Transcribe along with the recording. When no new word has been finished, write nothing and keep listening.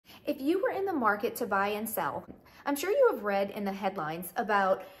If you were in the market to buy and sell, I'm sure you have read in the headlines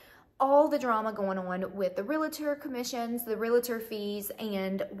about all the drama going on with the realtor commissions, the realtor fees,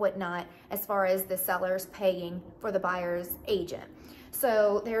 and whatnot, as far as the sellers paying for the buyer's agent.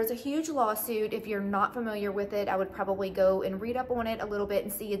 So there's a huge lawsuit. If you're not familiar with it, I would probably go and read up on it a little bit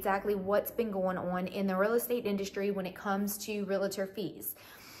and see exactly what's been going on in the real estate industry when it comes to realtor fees.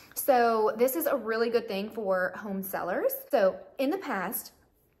 So this is a really good thing for home sellers. So in the past,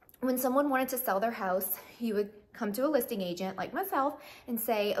 when someone wanted to sell their house, you would come to a listing agent like myself and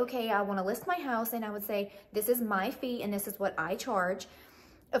say, okay, I want to list my house, and I would say, this is my fee and this is what I charge.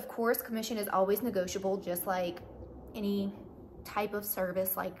 Of course, commission is always negotiable, just like any type of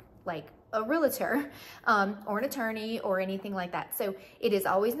service, like a realtor or an attorney or anything like that. So it is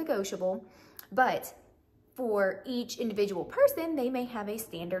always negotiable, but for each individual person, they may have a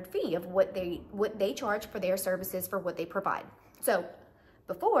standard fee of what they charge for their services for what they provide. So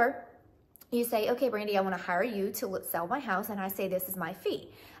before, you say, okay, Brandy, I want to hire you to sell my house, and I say this is my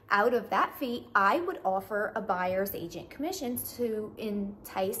fee. Out of that fee, I would offer a buyer's agent commission to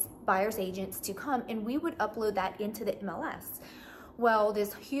entice buyer's agents to come, and we would upload that into the MLS. Well,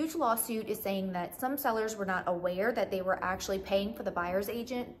 this huge lawsuit is saying that some sellers were not aware that they were actually paying for the buyer's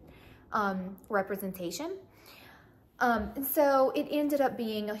agent representation. And so it ended up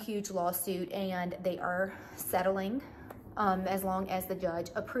being a huge lawsuit, and they are settling as long as the judge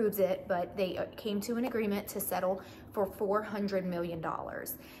approves it, but they came to an agreement to settle for $400 million.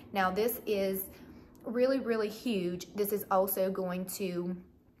 Now, this is really, really huge. This is also going to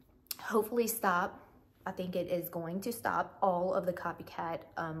hopefully stop, I think it is going to stop all of the copycat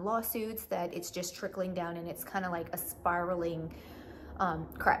lawsuits, that it's just trickling down, and it's kind of like a spiraling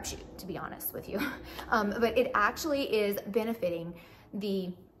crapshoot, to be honest with you. But it actually is benefiting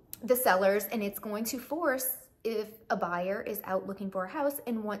the sellers, and it's going to force, if a buyer is out looking for a house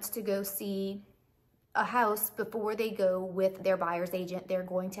and wants to go see a house before they go with their buyer's agent, they're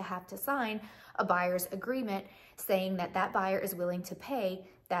going to have to sign a buyer's agreement saying that that buyer is willing to pay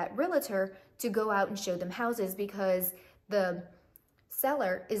that realtor to go out and show them houses, because the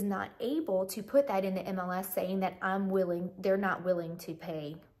seller is not able to put that in the MLS saying that they're not willing to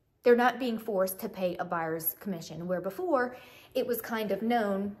pay. They're not being forced to pay a buyer's commission, where before it was kind of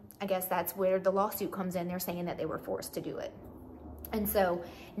known. I guess that's where the lawsuit comes in. They're saying that they were forced to do it. And so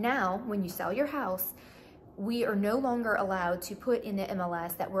now when you sell your house, we are no longer allowed to put in the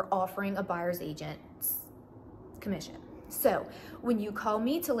MLS that we're offering a buyer's agent's commission. So when you call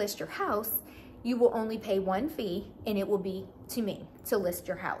me to list your house, you will only pay one fee, and it will be to me to list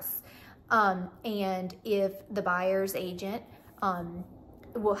your house. And if the buyer's agent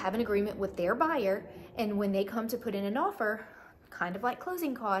will have an agreement with their buyer, and when they come to put in an offer, kind of like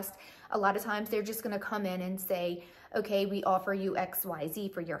closing costs, a lot of times they're just going to come in and say, okay, we offer you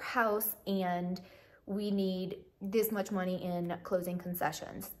XYZ for your house, and we need this much money in closing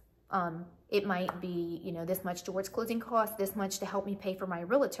concessions. It might be, this much towards closing costs, this much to help me pay for my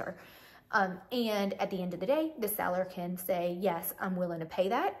realtor. And at the end of the day, the seller can say, yes, I'm willing to pay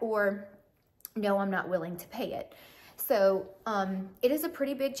that, or no, I'm not willing to pay it. So it is a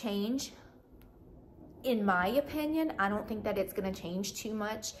pretty big change. In my opinion, I don't think that it's going to change too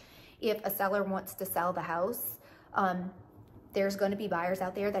much. If a seller wants to sell the house, there's going to be buyers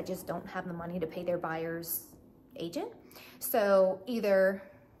out there that just don't have the money to pay their buyer's agent. So either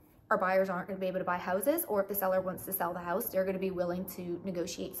our buyers aren't going to be able to buy houses, or if the seller wants to sell the house, they're going to be willing to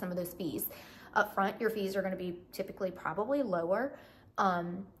negotiate some of those fees. Up front, your fees are going to be typically probably lower,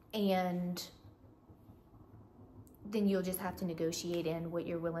 and then you'll just have to negotiate in what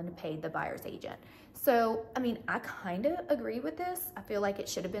you're willing to pay the buyer's agent. So, I mean, I kind of agree with this. I feel like it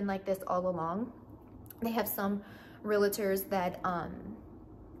should have been like this all along. They have some realtors that,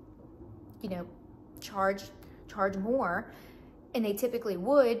 charge more, and they typically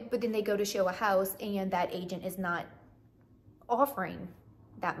would, but then they go to show a house and that agent is not offering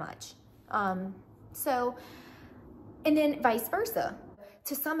that much. And then vice versa.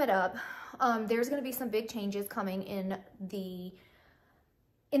 To sum it up, there's going to be some big changes coming in the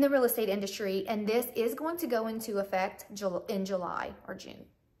real estate industry, and this is going to go into effect in July or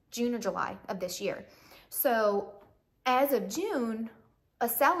June or July of this year. So as of June, a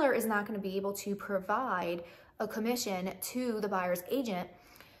seller is not going to be able to provide a commission to the buyer's agent.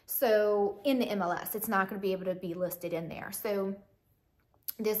 So in the MLS, it's not going to be able to be listed in there. So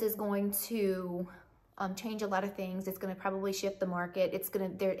this is going to change a lot of things. It's going to probably shift the market.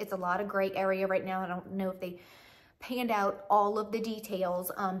 It's a lot of gray area right now. I don't know if they panned out all of the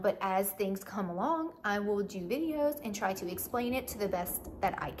details, but as things come along, I will do videos and try to explain it to the best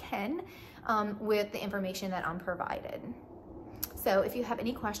that I can with the information that I'm provided. So if you have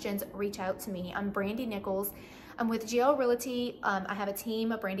any questions, reach out to me. I'm Brandy Nichols. I'm with GL Realty. I have a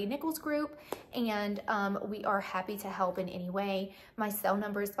team, a Brandy Nichols group, and we are happy to help in any way. My cell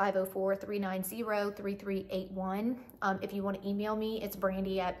number is 504-390-3381. If you want to email me, it's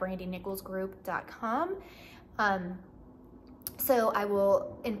brandy@brandynicholsgroup.com. So I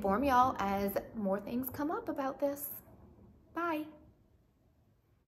will inform y'all as more things come up about this. Bye.